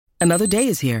Another day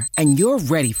is here, and you're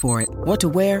ready for it. What to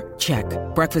wear? Check.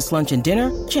 Breakfast, lunch, and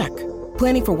dinner? Check.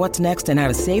 Planning for what's next and how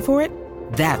to save for it?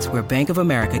 That's where Bank of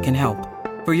America can help.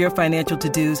 For your financial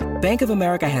to-dos, Bank of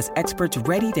America has experts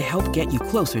ready to help get you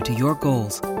closer to your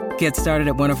goals. Get started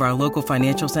at one of our local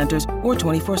financial centers or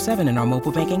 24/7 in our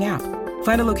mobile banking app.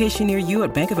 Find a location near you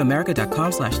at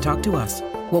bankofamerica.com/talktous.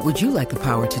 What would you like the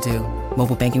power to do?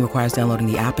 Mobile banking requires downloading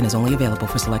the app and is only available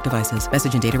for select devices.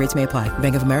 Message and data rates may apply.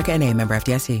 Bank of America N.A., member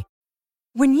FDIC.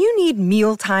 When you need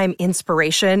mealtime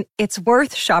inspiration, it's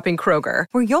worth shopping Kroger,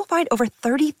 where you'll find over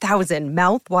 30,000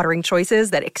 mouth-watering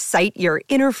choices that excite your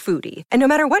inner foodie. And no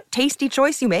matter what tasty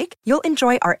choice you make, you'll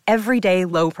enjoy our everyday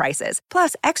low prices,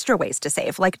 plus extra ways to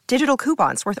save, like digital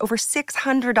coupons worth over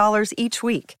 $600 each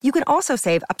week. You can also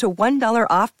save up to $1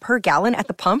 off per gallon at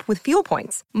the pump with fuel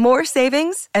points. More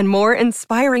savings and more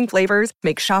inspiring flavors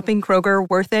make shopping Kroger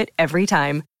worth it every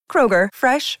time. Kroger,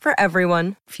 fresh for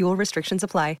everyone. Fuel restrictions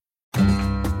apply.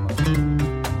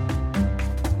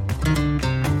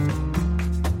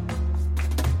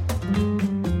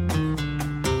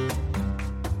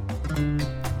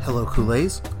 Hello,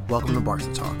 Kool-Aids. Welcome to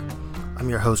Barca Talk. I'm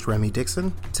your host, Remy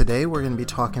Dixon. Today, we're going to be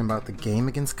talking about the game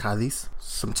against Cádiz,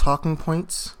 some talking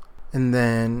points, and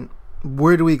then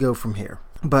where do we go from here?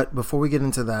 But before we get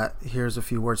into that, here's a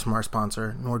few words from our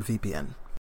sponsor, NordVPN.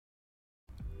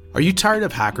 Are you tired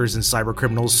of hackers and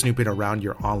cybercriminals snooping around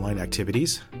your online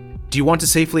activities? Do you want to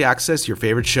safely access your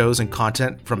favorite shows and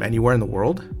content from anywhere in the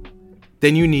world?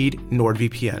 Then you need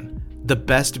NordVPN, the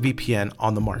best VPN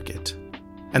on the market.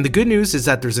 And the good news is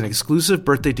that there's an exclusive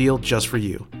birthday deal just for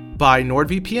you. Buy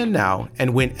NordVPN now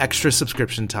and win extra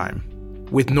subscription time.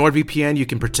 With NordVPN, you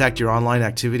can protect your online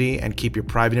activity and keep your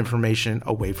private information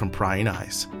away from prying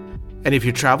eyes. And if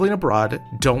you're traveling abroad,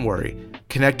 don't worry.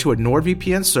 Connect to a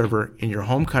NordVPN server in your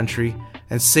home country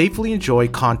and safely enjoy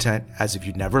content as if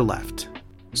you never left.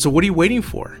 So what are you waiting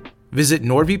for? Visit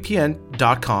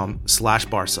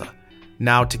nordvpn.com/Barca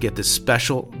now to get this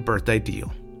special birthday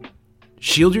deal.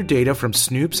 Shield your data from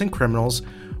snoops and criminals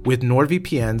with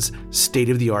NordVPN's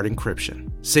state-of-the-art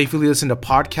encryption. Safely listen to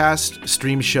podcasts,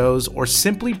 stream shows, or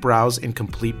simply browse in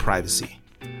complete privacy.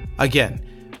 Again,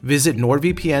 visit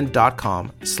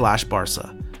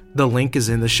nordvpn.com/Barca. The link is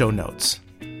in the show notes.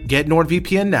 Get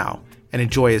NordVPN now and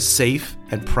enjoy a safe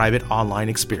and private online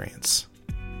experience.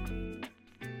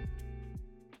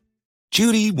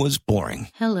 Judy was boring.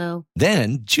 Hello.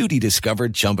 Then Judy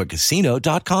discovered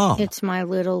ChumbaCasino.com. It's my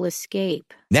little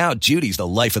escape. Now Judy's the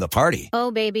life of the party. Oh,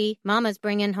 baby, mama's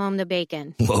bringing home the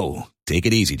bacon. Whoa, take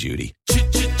it easy, Judy.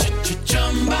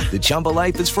 The Chumba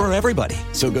life is for everybody.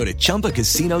 So go to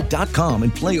ChumbaCasino.com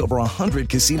and play over 100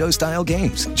 casino-style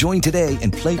games. Join today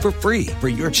and play for free for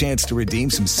your chance to redeem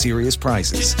some serious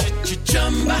prizes.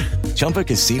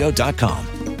 ChumbaCasino.com.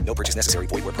 No purchase necessary.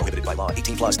 Void where prohibited by law.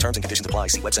 18+ terms and conditions apply.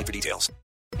 See website for details.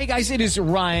 Hey guys, it is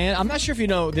Ryan. I'm not sure if you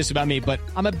know this about me, but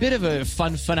I'm a bit of a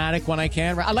fun fanatic when I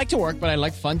can. I like to work, but I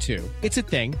like fun too. It's a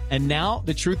thing. And now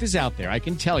the truth is out there. I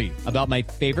can tell you about my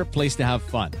favorite place to have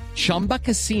fun. Chumba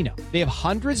Casino. They have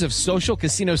hundreds of social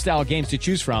casino style games to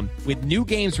choose from with new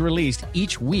games released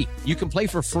each week. You can play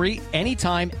for free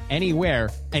anytime, anywhere.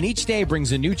 And each day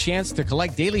brings a new chance to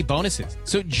collect daily bonuses.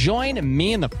 So join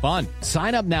me in the fun.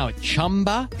 Sign up now at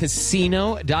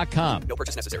ChumbaCasino.com. No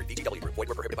purchase necessary. VGW. Void where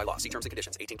prohibited by law. See terms and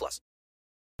conditions. 18+.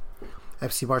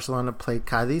 FC Barcelona played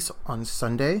Cádiz on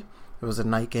Sunday. It was a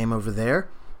night game over there.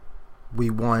 We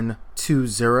won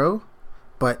 2-0,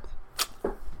 but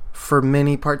for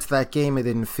many parts of that game, it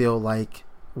didn't feel like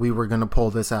we were going to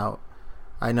pull this out.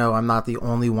 I know I'm not the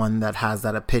only one that has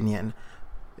that opinion.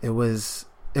 It was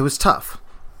tough.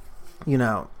 You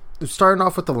know, starting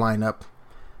off with the lineup,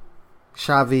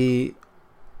 Xavi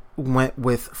went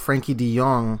with Frankie de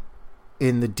Jong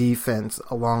in the defense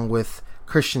along with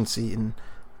Christensen.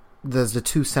 There's the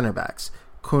two center backs.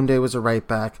 Koundé was a right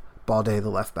back, Balde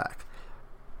the left back.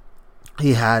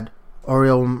 He had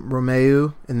Oriol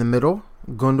Romeu in the middle,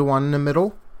 Gundogan in the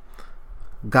middle,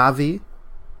 Gavi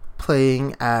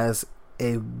playing as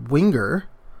a winger,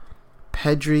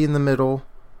 Pedri in the middle,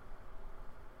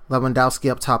 Lewandowski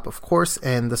up top, of course,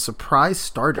 and the surprise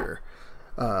starter,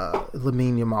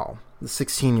 Lamine Yamal, the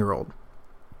 16-year-old.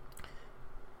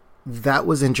 That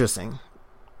was interesting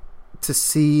to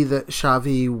see that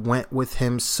Xavi went with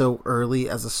him so early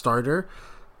as a starter.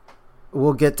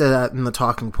 We'll get to that in the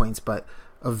talking points, but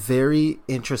a very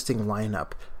interesting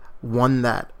lineup. One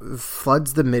that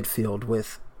floods the midfield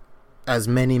with as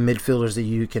many midfielders that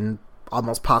you can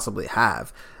almost possibly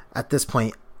have. At this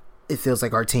point, it feels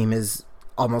like our team is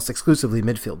almost exclusively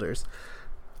midfielders.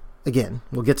 Again,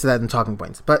 we'll get to that in talking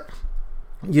points. But,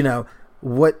 you know,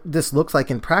 what this looks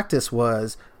like in practice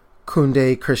was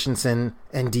Koundé, Christensen,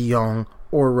 and De Jong,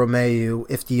 or Romeu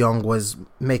if De Jong was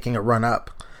making a run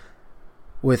up,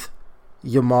 with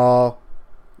Yamal,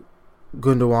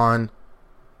 Gundogan,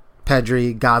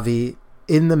 Pedri, Gavi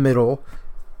in the middle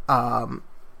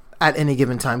at any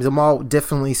given time. Yamal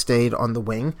definitely stayed on the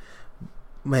wing,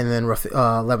 and then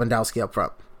Lewandowski up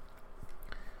front.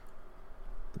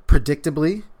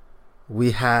 Predictably,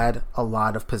 we had a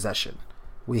lot of possession.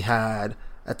 We had,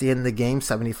 at the end of the game,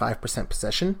 75%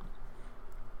 possession.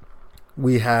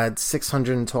 We had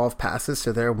 612 passes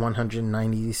to their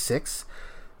 196,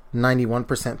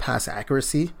 91% pass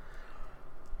accuracy.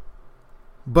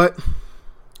 But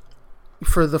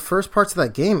for the first parts of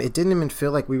that game, it didn't even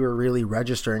feel like we were really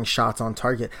registering shots on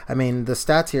target. I mean, the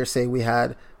stats here say we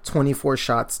had 24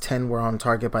 shots, 10 were on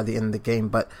target by the end of the game,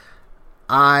 but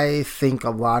I think a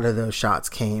lot of those shots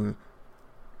came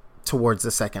towards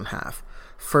the second half.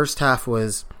 First half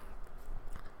was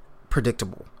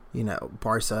predictable. You know,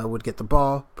 Barca would get the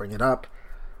ball, bring it up,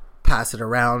 pass it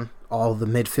around all the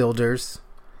midfielders,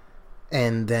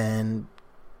 and then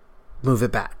move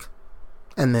it back.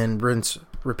 And then rinse,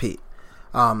 repeat.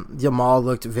 Yamal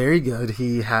looked very good.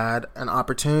 He had an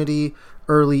opportunity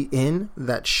early in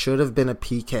that should have been a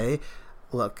PK.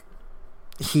 Look,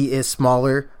 he is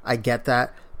smaller, I get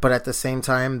that, but at the same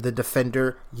time, the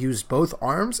defender used both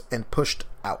arms and pushed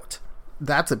out.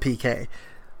 That's a PK.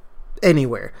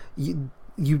 Anywhere.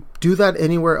 You do that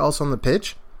anywhere else on the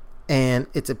pitch, and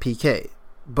it's a PK.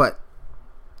 But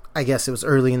I guess it was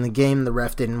early in the game. The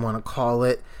ref didn't want to call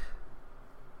it.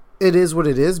 It is what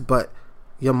it is, but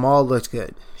Yamal looked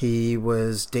good. He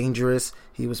was dangerous.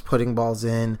 He was putting balls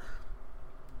in.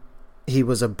 He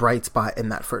was a bright spot in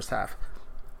that first half.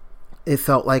 It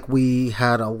felt like we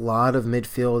had a lot of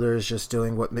midfielders just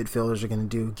doing what midfielders are going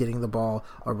to do, getting the ball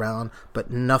around,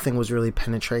 but nothing was really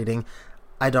penetrating.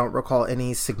 I don't recall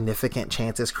any significant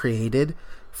chances created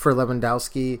for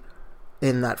Lewandowski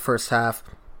in that first half.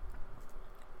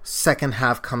 Second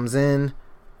half comes in,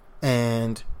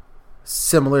 and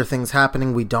similar things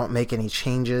happening. We don't make any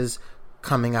changes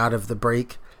coming out of the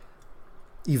break.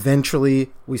 Eventually,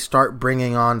 we start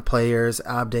bringing on players.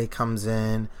 Abde comes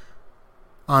in.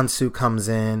 Ansu comes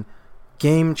in.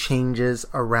 Game changes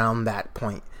around that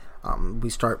point.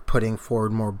 We start putting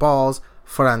forward more balls.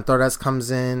 Ferran Torres comes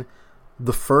in.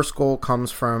 The first goal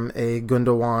comes from a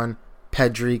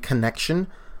Gundogan-Pedri connection,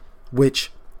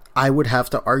 which I would have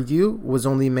to argue was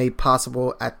only made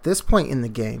possible at this point in the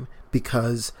game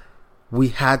because we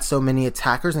had so many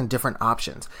attackers and different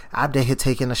options. Abde had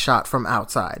taken a shot from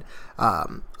outside.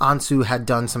 Ansu had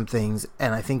done some things,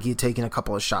 and I think he'd taken a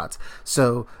couple of shots.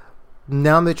 So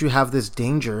now that you have this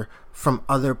danger from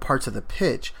other parts of the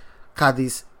pitch,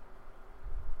 Cádiz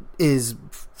is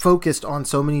focused on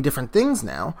so many different things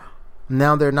now.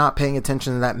 Now they're not paying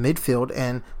attention to that midfield,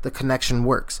 and the connection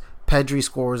works. Pedri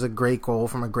scores a great goal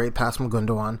from a great pass from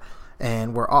Gundogan,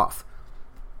 and we're off.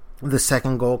 The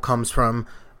second goal comes from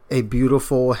a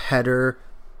beautiful header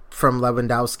from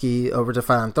Lewandowski over to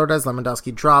Ferran Torres.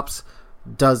 Lewandowski drops,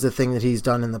 does the thing that he's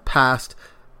done in the past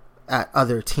at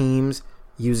other teams,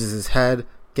 uses his head,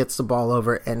 gets the ball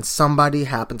over, and somebody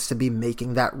happens to be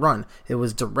making that run. It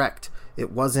was direct.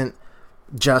 It wasn't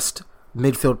just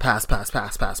midfield pass.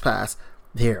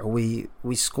 Here, we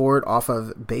scored off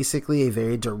of basically a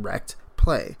very direct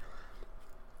play.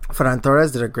 Ferran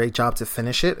Torres did a great job to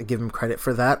finish it. I give him credit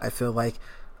for that. I feel like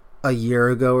a year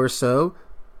ago or so,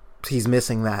 he's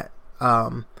missing that.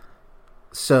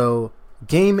 So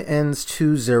game ends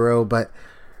 2-0, but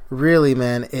really,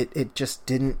 man, it just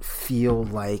didn't feel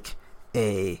like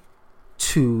a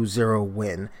 2-0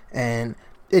 win. And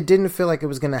it didn't feel like it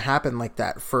was going to happen like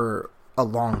that for a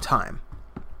long time.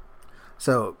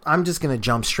 So I'm just going to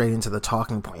jump straight into the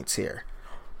talking points here.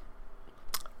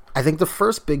 I think the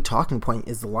first big talking point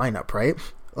is the lineup, right?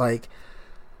 Like,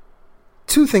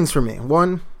 two things for me.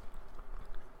 One,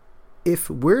 if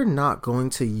we're not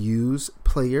going to use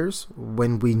players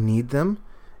when we need them,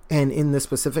 and in this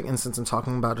specific instance, I'm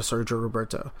talking about a Sergio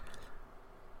Roberto.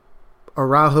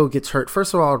 Araujo gets hurt.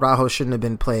 First of all, Araujo shouldn't have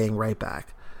been playing right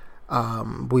back.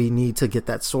 We need to get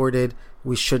that sorted.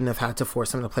 We shouldn't have had to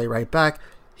force him to play right back.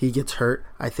 He gets hurt.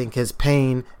 I think his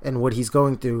pain and what he's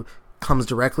going through comes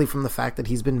directly from the fact that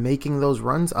he's been making those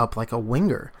runs up like a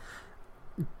winger.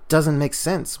 Doesn't make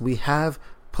sense. We have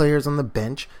players on the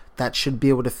bench that should be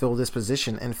able to fill this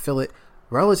position and fill it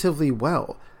relatively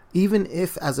well. Even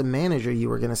if as a manager you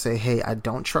were going to say, hey, I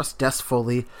don't trust Dest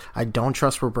fully, I don't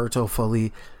trust Roberto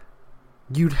fully,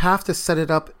 you'd have to set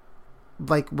it up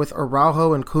like with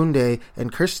Araujo and Koundé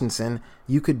and Christensen.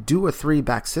 You could do a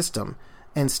 3-back system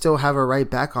and still have a right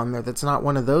back on there that's not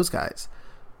one of those guys.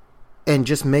 and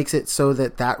just makes it so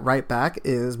that that right back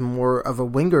is more of a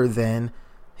winger than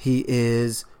he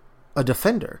is a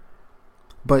defender.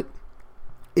 But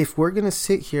if we're going to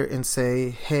sit here and say,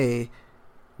 hey,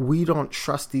 we don't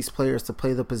trust these players to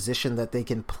play the position that they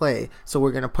can play, so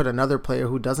we're going to put another player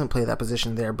who doesn't play that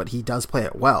position there, but he does play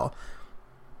it well,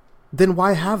 then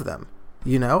why have them?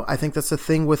 You know, I think that's the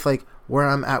thing with like where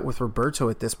I'm at with Roberto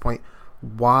at this point.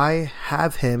 Why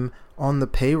have him on the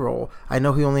payroll? I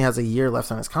know he only has a year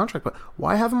left on his contract, but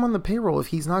why have him on the payroll if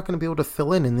he's not going to be able to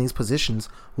fill in these positions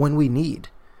when we need?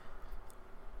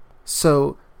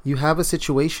 So you have a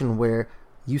situation where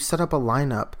you set up a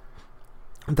lineup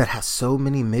that has so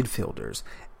many midfielders,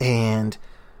 and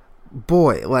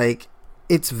boy, like,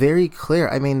 it's very clear.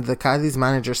 I mean, the Cádiz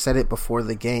manager said it before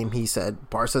the game. He said,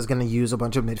 Barca's going to use a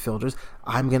bunch of midfielders.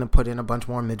 I'm going to put in a bunch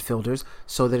more midfielders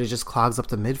so that it just clogs up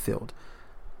the midfield.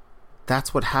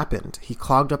 That's what happened. He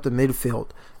clogged up the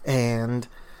midfield. And,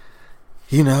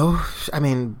 you know, I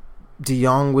mean, De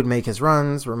Jong would make his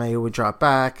runs. Romeo would drop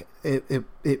back. It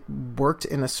worked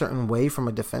in a certain way from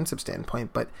a defensive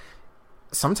standpoint, but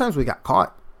sometimes we got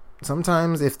caught.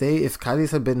 Sometimes if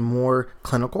Cádiz had been more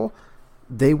clinical,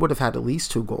 they would have had at least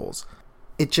 2 goals.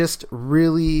 It just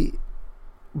really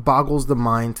boggles the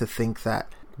mind to think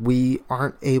that we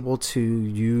aren't able to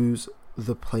use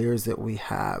the players that we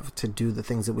have to do the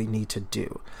things that we need to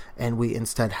do. And we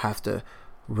instead have to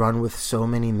run with so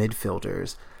many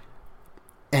midfielders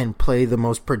and play the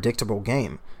most predictable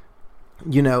game.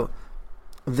 You know,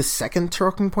 the second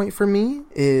talking point for me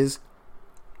is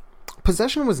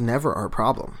possession was never our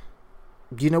problem.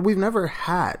 You know, we've never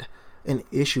had an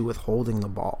issue with holding the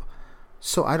ball.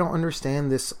 So I don't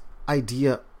understand this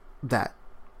idea that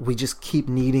we just keep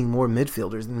needing more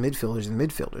midfielders and midfielders and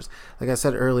midfielders. Like I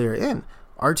said earlier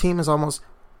our team is almost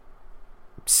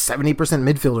 70%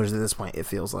 midfielders at this point, it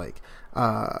feels like.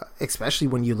 Especially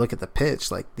when you look at the pitch.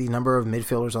 Like, the number of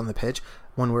midfielders on the pitch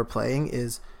when we're playing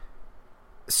is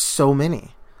so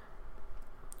many.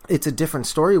 It's a different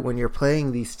story when you're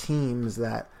playing these teams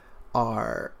that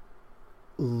are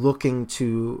looking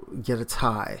to get a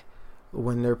tie,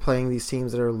 when they're playing these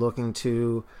teams that are looking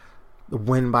to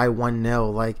win by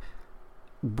 1-0. Like,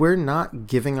 we're not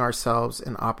giving ourselves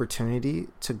an opportunity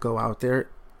to go out there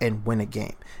and win a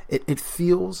game. It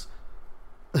feels,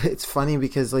 it's funny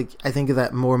because, like, I think of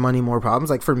that more money, more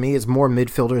problems. Like, for me, it's more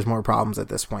midfielders, more problems at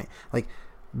this point. Like,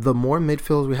 the more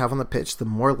midfielders we have on the pitch, the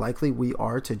more likely we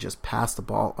are to just pass the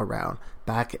ball around,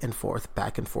 back and forth,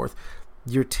 back and forth.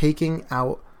 You're taking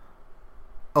out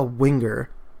a winger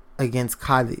against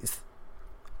Cádiz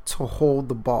to hold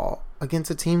the ball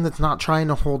against a team that's not trying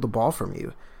to hold the ball from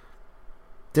you.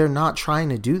 They're not trying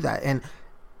to do that. And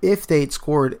if they'd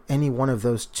scored any one of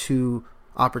those 2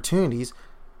 opportunities,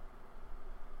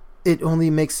 it only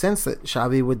makes sense that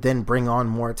Xavi would then bring on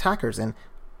more attackers, and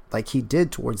like he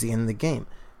did towards the end of the game.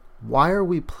 Why are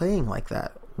we playing like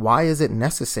that? Why is it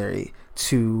necessary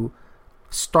to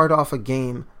start off a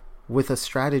game with a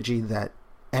strategy that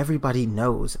everybody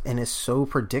knows and is so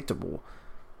predictable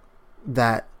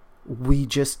that we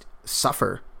just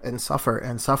suffer and suffer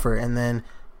and suffer, and then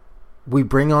we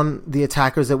bring on the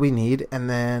attackers that we need, and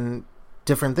then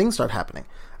different things start happening?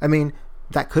 I mean,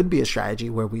 that could be a strategy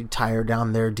where we tire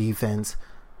down their defense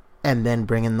and then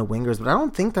bring in the wingers, but I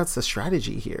don't think that's the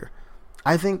strategy here.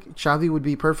 I think Xavi would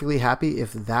be perfectly happy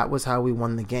if that was how we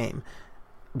won the game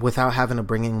without having to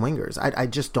bring in wingers. I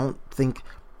just don't think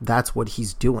that's what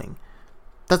he's doing.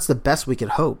 That's the best we could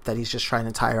hope, that he's just trying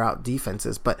to tire out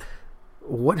defenses. But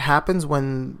what happens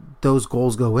when those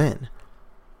goals go in?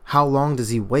 How long does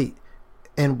he wait?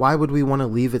 And why would we want to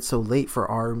leave it so late for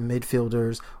our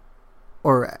midfielders,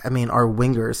 or our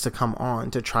wingers to come on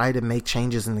to try to make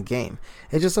changes in the game?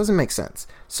 It just doesn't make sense.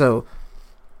 So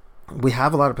we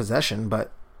have a lot of possession,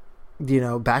 but, you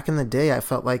know, back in the day, I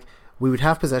felt like we would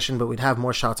have possession, but we'd have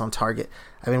more shots on target.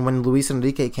 I mean, when Luis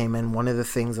Enrique came in, one of the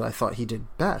things that I thought he did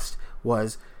best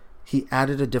was he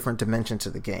added a different dimension to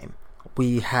the game.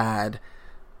 We had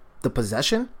the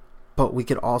possession, but we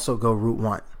could also go route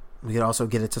one. We could also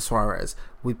get it to Suarez.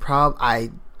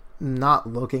 I'm not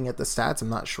looking at the stats, I'm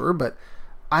not sure, but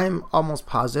I'm almost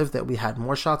positive that we had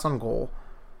more shots on goal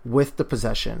with the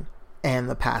possession and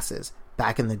the passes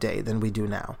back in the day than we do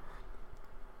now.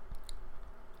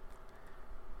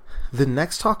 The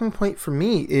next talking point for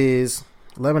me is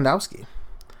Lewandowski.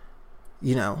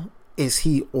 You know, is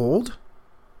he old,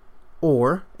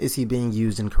 or is he being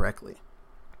used incorrectly?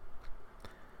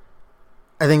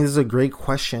 I think this is a great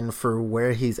question for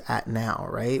where he's at now,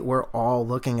 right? We're all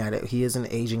looking at it. He is an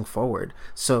aging forward.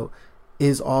 So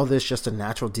is all this just a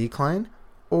natural decline,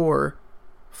 or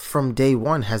from day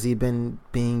one has he been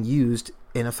being used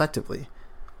ineffectively?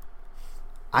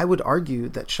 I would argue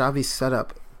that Xavi's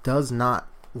setup does not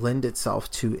lend itself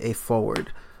to a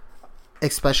forward,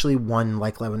 especially one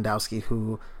like Lewandowski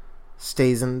who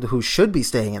should be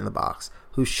staying in the box,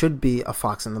 who should be a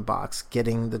fox in the box,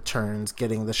 getting the turns,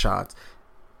 getting the shots,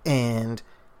 and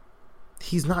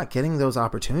he's not getting those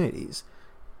opportunities.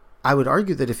 I would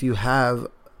argue that if you have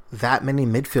that many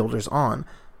midfielders on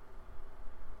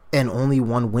and only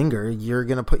one winger, you're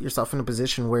going to put yourself in a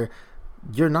position where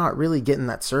you're not really getting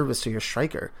that service to your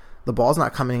striker. The ball's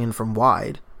not coming in from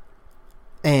wide.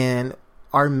 And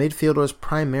our midfielders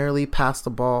primarily pass the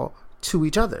ball to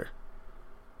each other,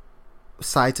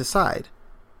 side to side.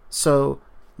 So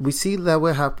we see that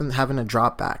we're having a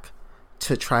drop back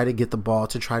to try to get the ball,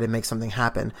 to try to make something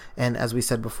happen. And as we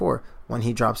said before, when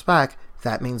he drops back,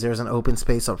 that means there's an open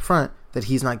space up front that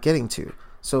he's not getting to.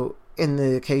 So in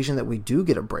the occasion that we do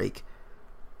get a break,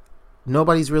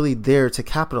 nobody's really there to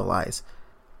capitalize.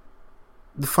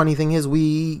 The funny thing is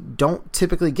we don't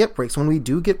typically get breaks. When we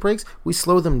do get breaks, we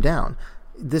slow them down.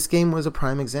 This game was a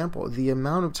prime example. The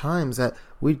amount of times that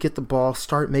we'd get the ball,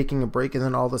 start making a break, and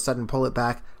then all of a sudden pull it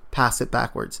back, pass it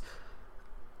backwards.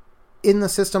 In the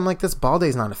system like this,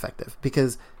 Balde's not effective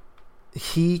because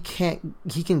he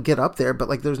can get up there, but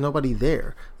like there's nobody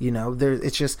there.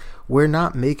 It's just we're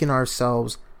not making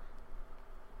ourselves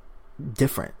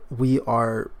different. We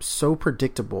are so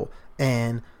predictable,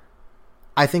 and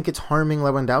I think it's harming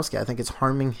Lewandowski. I think it's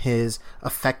harming his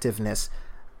effectiveness.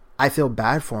 I feel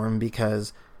bad for him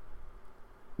because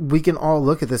we can all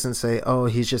look at this and say, oh,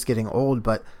 he's just getting old.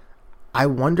 But I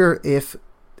wonder if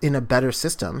in a better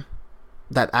system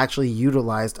that actually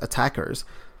utilized attackers,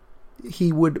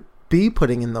 he would be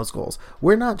putting in those goals.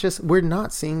 We're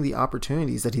not seeing the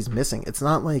opportunities that he's missing. It's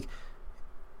not like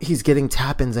he's getting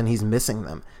tap-ins and he's missing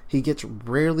them. He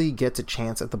rarely gets a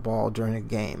chance at the ball during a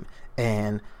game.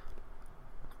 And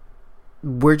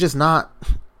we're just not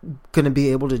going to be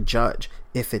able to judge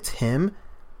if it's him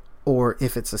or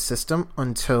if it's a system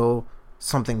until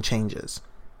something changes.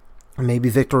 Maybe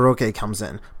Victor Roque comes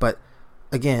in. But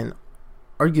again,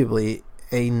 arguably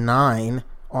a 9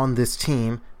 on this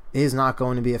team is not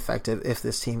going to be effective if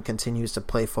this team continues to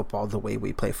play football the way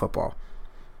we play football.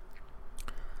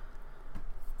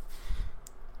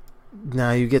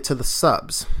 Now you get to the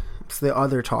subs. It's the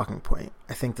other talking point.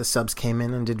 I think the subs came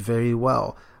in and did very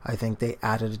well. I think they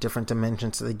added a different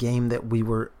dimension to the game that we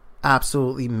were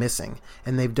absolutely missing.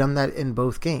 And they've done that in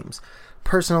both games.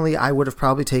 Personally, I would have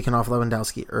probably taken off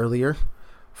Lewandowski earlier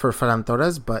for Ferran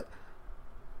Torres,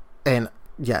 and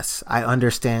yes, I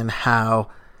understand how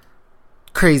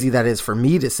crazy that is for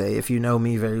me to say. If you know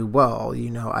me very well,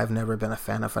 you know I've never been a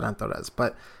fan of Ferran Torres,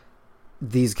 but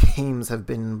these games have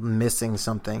been missing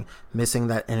something, missing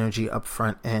that energy up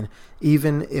front. And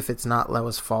even if it's not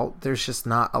Lewa's fault, there's just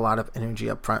not a lot of energy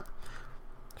up front.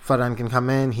 Ferran can come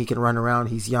in, he can run around,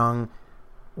 he's young.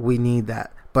 We need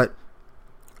that. But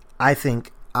I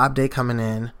think Abde coming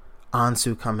in,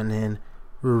 Ansu coming in,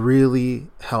 really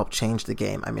helped change the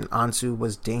game. I mean, Ansu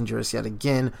was dangerous yet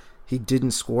again. He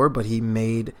didn't score, but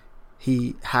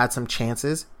he had some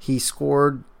chances. He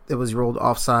scored, it was rolled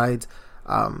offsides.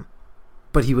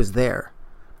 But he was there,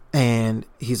 and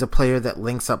he's a player that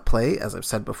links up play. As I've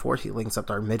said before, he links up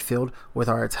our midfield with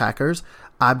our attackers.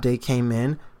 Abde came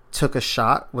in, took a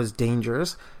shot, was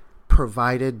dangerous,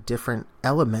 provided different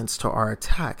elements to our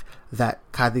attack that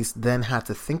Cádiz then had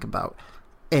to think about.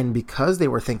 And because they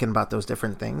were thinking about those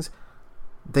different things,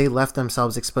 they left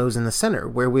themselves exposed in the center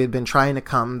where we had been trying to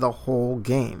come the whole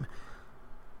game.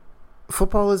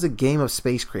 Football is a game of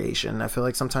space creation. I feel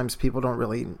like sometimes people don't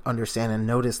really understand and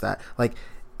notice that. Like,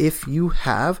 if you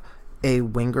have a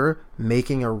winger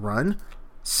making a run,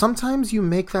 sometimes you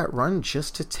make that run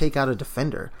just to take out a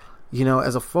defender.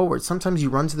 As a forward, sometimes you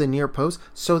run to the near post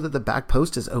so that the back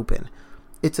post is open.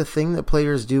 It's a thing that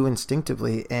players do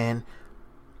instinctively, and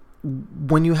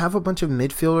when you have a bunch of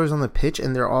midfielders on the pitch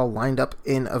and they're all lined up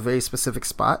in a very specific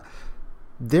spot,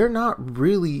 they're not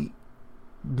really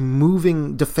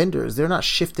moving defenders. They're not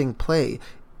shifting play.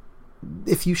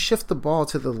 If you shift the ball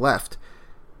to the left,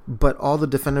 but all the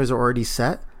defenders are already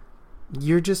set,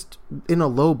 you're just in a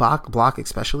low block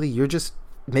especially, you're just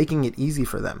making it easy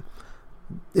for them.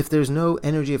 If there's no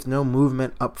energy, if no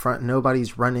movement up front,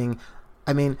 nobody's running.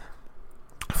 I mean,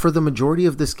 for the majority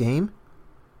of this game,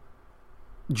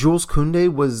 Jules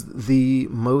Koundé was the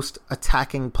most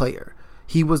attacking player.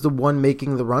 He was the one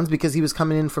making the runs because he was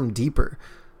coming in from deeper.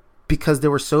 Because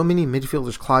there were so many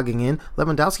midfielders clogging in,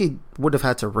 Lewandowski would have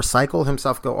had to recycle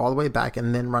himself, go all the way back,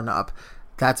 and then run up.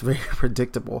 That's very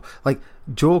predictable. Like,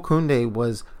 Joel Koundé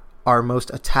was our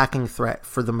most attacking threat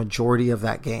for the majority of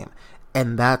that game.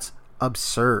 And that's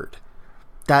absurd.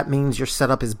 that means your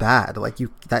setup is bad. Like,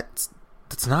 that's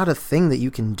not a thing that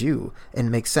you can do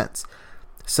and make sense.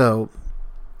 So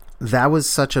that was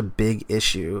such a big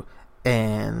issue,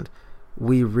 and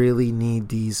we really need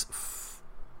these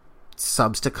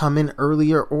subs to come in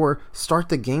earlier or start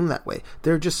the game that way.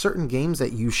 There are just certain games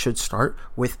that you should start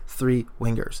with 3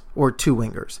 wingers or 2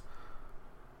 wingers.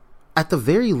 At the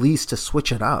very least, to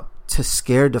switch it up, to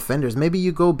scare defenders. Maybe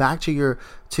you go back to your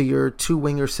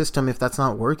 2-winger system if that's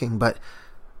not working, but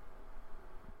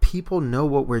people know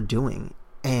what we're doing,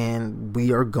 and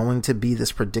we are going to be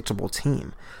this predictable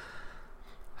team.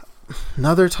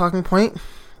 Another talking point,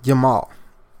 Yamal.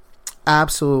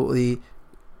 Absolutely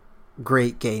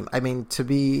great game. I mean, to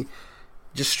be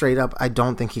just straight up, I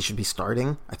don't think he should be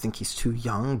starting. I think he's too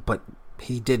young, but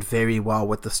he did very well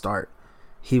with the start.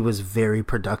 He was very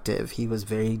productive. He was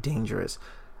very dangerous.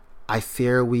 I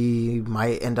fear we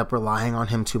might end up relying on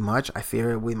him too much. I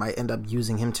fear we might end up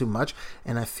using him too much.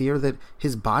 And I fear that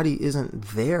his body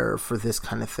isn't there for this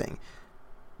kind of thing.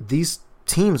 These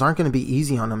teams aren't going to be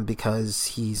easy on him because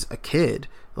he's a kid.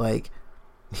 Like,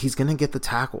 he's going to get the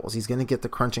tackles. He's going to get the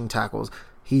crunching tackles.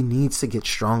 He needs to get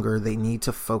stronger. They need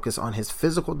to focus on his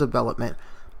physical development.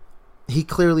 He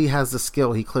clearly has the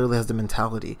skill. He clearly has the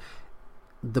mentality.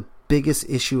 The biggest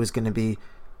issue is going to be,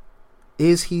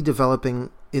 is he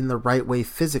developing in the right way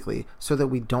physically so that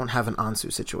we don't have an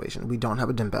Ansu situation? We don't have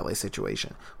a Dembele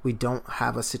situation. We don't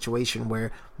have a situation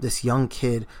where this young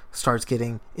kid starts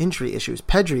getting injury issues.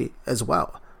 Pedri as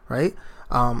well, right?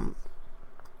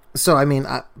 So, I mean,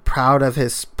 I'm proud of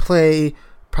his play,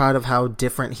 proud of how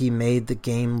different he made the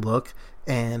game look,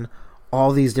 and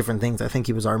all these different things. I think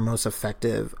he was our most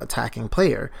effective attacking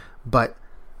player, but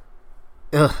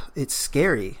it's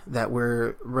scary that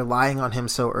we're relying on him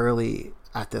so early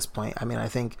at this point. I mean, I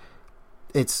think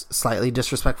it's slightly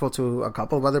disrespectful to a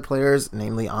couple of other players,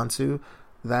 namely Ansu,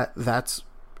 that's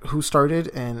who started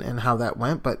and how that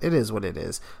went, but it is what it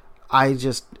is. I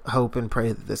just hope and pray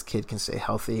that this kid can stay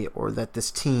healthy, or that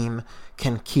this team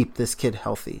can keep this kid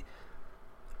healthy,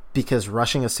 because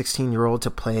rushing a 16-year-old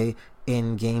to play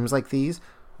in games like these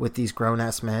with these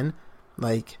grown-ass men,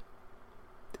 like,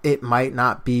 it might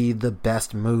not be the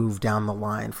best move down the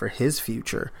line for his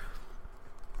future.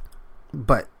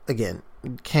 But again,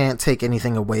 can't take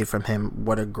anything away from him.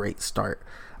 What a great start.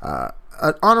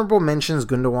 Honorable mentions,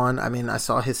 Gundogan. I mean, I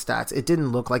saw his stats. It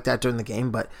didn't look like that during the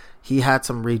game, but he had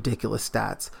some ridiculous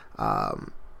stats.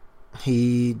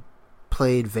 He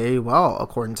played very well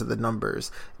according to the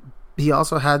numbers. He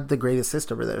also had the great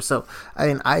assist over there. So, I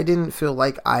mean, I didn't feel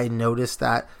like I noticed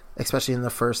that, especially in the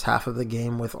first half of the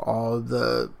game with all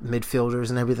the midfielders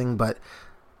and everything, but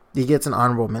he gets an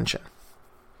honorable mention.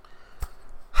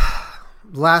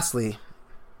 Lastly,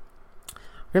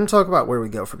 we're going to talk about where we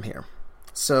go from here.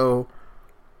 So,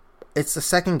 it's the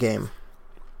second game,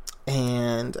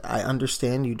 and I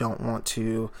understand you don't want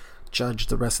to judge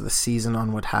the rest of the season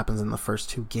on what happens in the first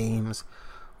 2 games,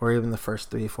 or even the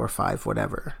first 3, 4, 5,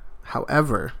 whatever.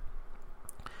 However,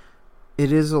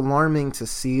 it is alarming to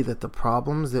see that the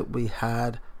problems that we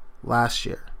had last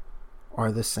year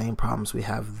are the same problems we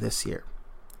have this year.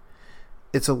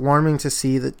 It's alarming to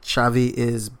see that Xavi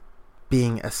is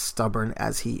being as stubborn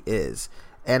as he is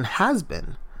and has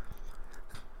been.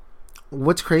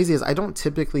 What's crazy is I don't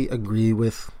typically agree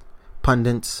with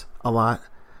pundits a lot.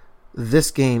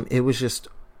 This game, it was just,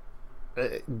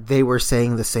 they were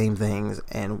saying the same things,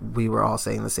 and we were all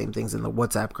saying the same things in the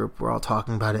WhatsApp group. We're all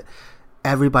talking about it.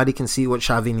 Everybody can see what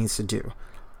Xavi needs to do.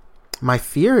 My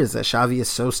fear is that Xavi is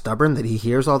so stubborn that he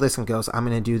hears all this and goes, I'm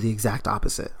going to do the exact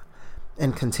opposite,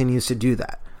 and continues to do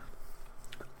that.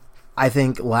 I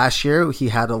think last year he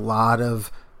had a lot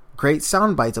of great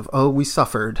sound bites of, oh, we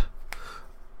suffered.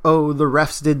 Oh, the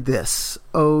refs did this.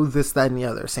 Oh, this, that, and the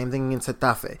other. Same thing against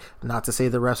Getafe. Not to say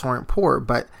the refs weren't poor,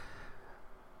 but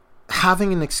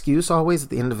having an excuse always at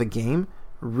the end of a game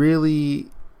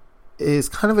really is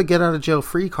kind of a get out of jail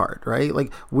free card, right?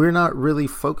 Like, we're not really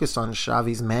focused on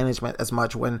Xavi's management as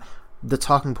much when the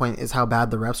talking point is how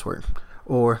bad the refs were.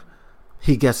 Or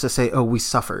he gets to say, oh, we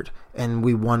suffered and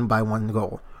we won by 1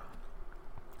 goal.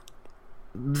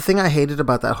 The thing I hated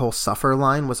about that whole suffer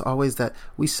line was always that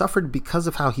we suffered because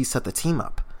of how he set the team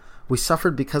up. We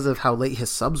suffered because of how late his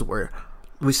subs were.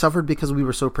 We suffered because we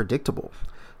were so predictable.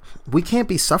 We can't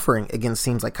be suffering against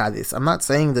teams like Cádiz. I'm not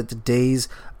saying that the days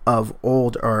of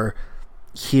old are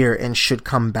here and should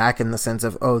come back in the sense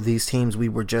of, oh, these teams, we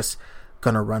were just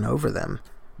going to run over them.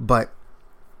 But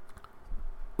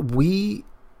we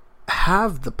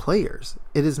have the players.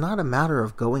 It is not a matter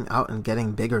of going out and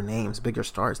getting bigger names, bigger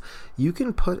stars. You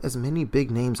can put as many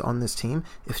big names on this team.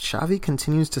 If Xavi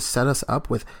continues to set us up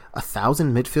with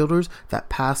 1,000 midfielders that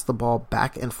pass the ball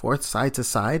back and forth, side to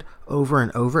side, over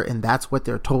and over, and that's what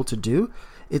they're told to do,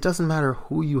 it doesn't matter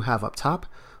who you have up top,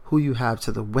 who you have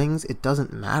to the wings, it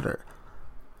doesn't matter.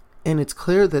 And it's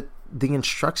clear that the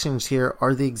instructions here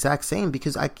are the exact same,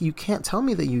 because you can't tell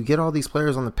me that you get all these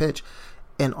players on the pitch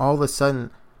and all of a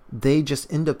sudden they just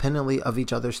independently of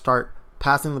each other start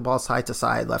passing the ball side to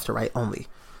side, left to right only.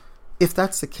 If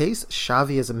that's the case,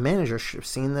 Xavi as a manager should have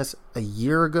seen this a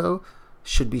year ago,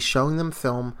 should be showing them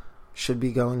film, should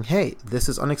be going, hey, this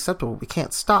is unacceptable. We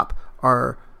can't stop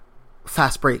our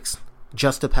fast breaks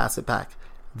just to pass it back.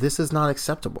 This is not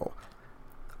acceptable.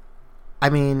 I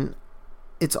mean,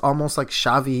 it's almost like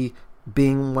Xavi,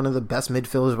 being one of the best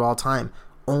midfielders of all time,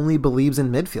 only believes in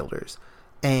midfielders.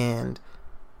 And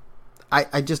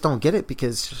I just don't get it,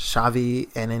 because Xavi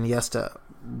and Iniesta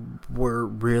were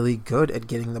really good at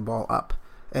getting the ball up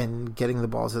and getting the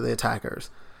balls to the attackers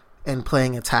and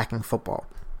playing attacking football.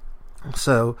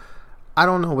 So I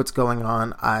don't know what's going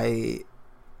on. I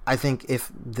think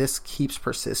if this keeps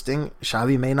persisting,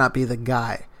 Xavi may not be the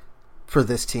guy for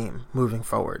this team moving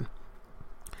forward.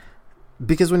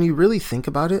 Because when you really think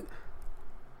about it,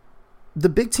 the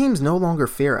big teams no longer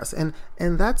fear us. And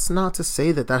that's not to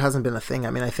say that hasn't been a thing.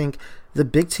 I mean, I think the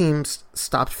big teams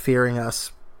stopped fearing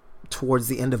us towards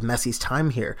the end of Messi's time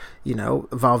here. You know,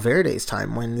 Valverde's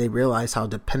time, when they realized how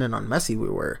dependent on Messi we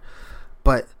were.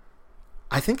 But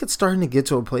I think it's starting to get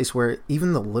to a place where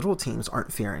even the little teams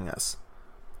aren't fearing us.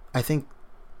 I think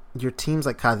your teams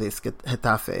like Cádiz,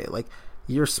 Getafe, like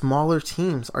your smaller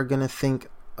teams are going to think,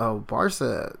 oh,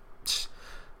 Barca,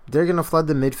 they're going to flood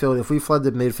the midfield. If we flood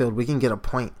the midfield, we can get a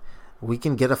point. We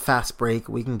can get a fast break.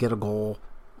 We can get a goal.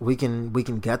 We can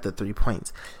get the 3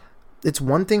 points. It's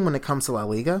one thing when it comes to La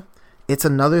Liga. It's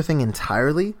another thing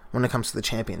entirely when it comes to the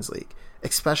Champions League,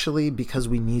 especially because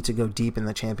we need to go deep in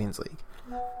the Champions League.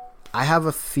 I have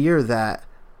a fear that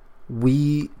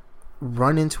we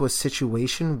run into a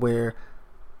situation where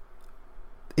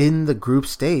in the group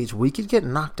stage, we could get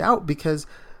knocked out, because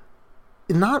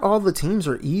not all the teams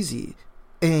are easy.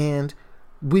 And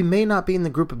we may not be in the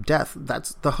group of death.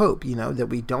 That's the hope, you know, that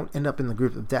we don't end up in the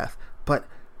group of death. But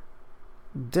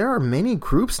there are many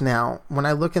groups now, when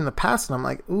I look in the past and I'm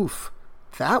like, oof,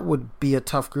 that would be a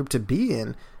tough group to be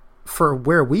in for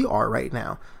where we are right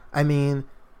now. I mean,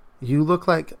 you look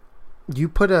like you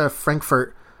put a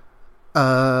Frankfurt,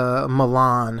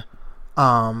 Milan,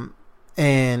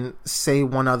 and say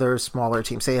one other smaller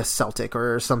team, say a Celtic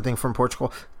or something from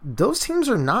Portugal. Those teams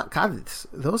are not Cádiz.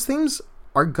 Those teams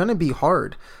are going to be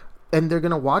hard, and they're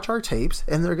going to watch our tapes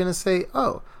and they're going to say,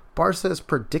 oh, Barca is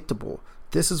predictable.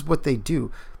 This is what they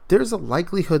do. There's a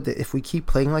likelihood that if we keep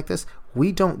playing like this,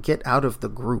 we don't get out of the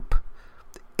group.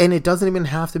 And it doesn't even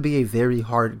have to be a very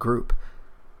hard group.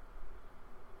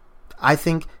 I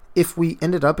think if we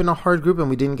ended up in a hard group and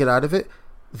we didn't get out of it,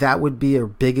 that would be a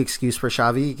big excuse for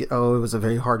Xavi. Oh, it was a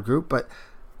very hard group. But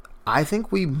I think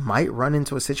we might run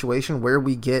into a situation where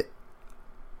we get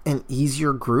an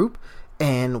easier group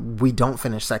and we don't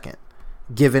finish second,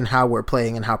 given how we're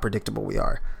playing and how predictable we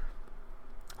are.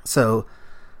 So,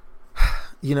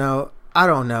 you know, I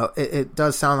don't know. It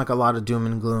does sound like a lot of doom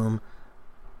and gloom.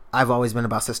 I've always been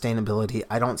about sustainability.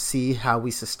 I don't see how we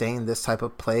sustain this type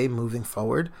of play moving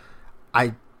forward.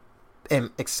 I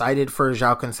am excited for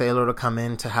João Cancelo to come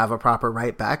in to have a proper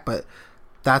right back, but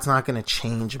that's not going to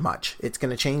change much. It's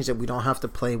going to change that we don't have to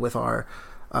play with our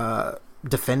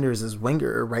defenders as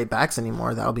winger or right backs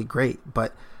anymore. That'll be great,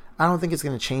 but I don't think it's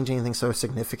going to change anything so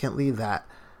significantly that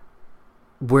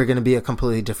we're going to be a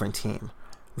completely different team.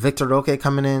 Victor Roque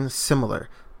coming in, similar.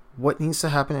 What needs to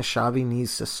happen is Xavi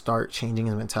needs to start changing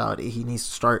his mentality. He needs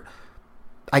to start,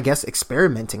 I guess,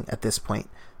 experimenting at this point,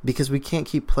 because we can't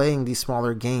keep playing these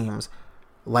smaller games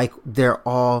like they're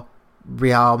all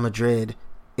Real Madrid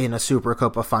in a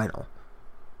Supercopa final.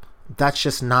 That's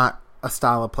just not a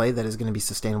style of play that is going to be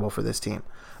sustainable for this team.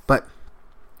 But,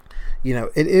 you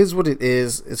know, it is what it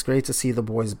is. It's great to see the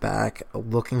boys back.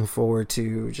 Looking forward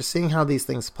to just seeing how these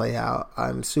things play out.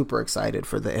 I'm super excited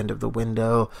for the end of the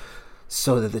window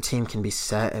so that the team can be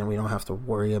set and we don't have to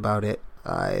worry about it.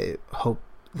 I hope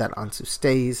that Ansu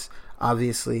stays,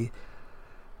 obviously.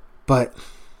 But,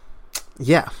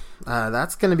 yeah,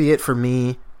 that's going to be it for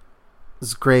me.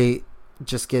 It's great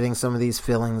just getting some of these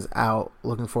feelings out.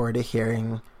 Looking forward to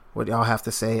hearing what y'all have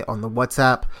to say on the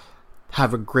WhatsApp.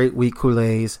 Have a great week,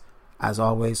 Culés. As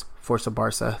always, Forza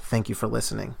Barca, thank you for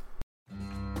listening.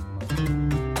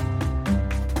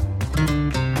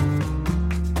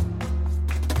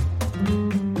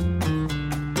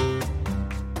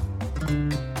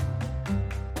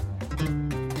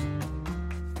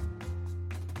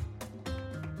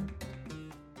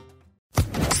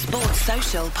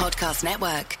 Social Podcast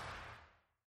Network.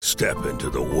 Step into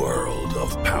the world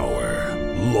of power,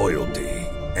 loyalty,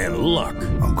 and luck.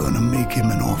 I'm gonna make him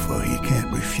an offer he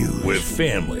can't refuse. With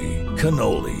family,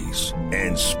 cannolis,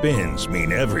 and spins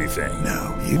mean everything.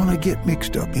 Now, you wanna get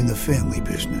mixed up in the family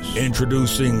business.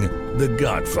 Introducing The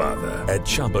Godfather at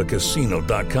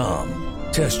ChumbaCasino.com.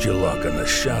 Test your luck in the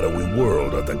shadowy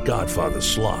world of The Godfather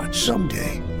slot.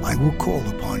 Someday, I will call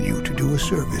upon you to do a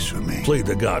service for me. Play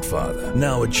The Godfather,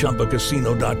 now at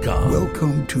ChumbaCasino.com.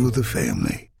 Welcome to the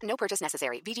family. No purchase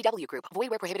necessary. VGW Group. Void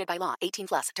where prohibited by law.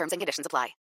 18+. Terms and conditions apply.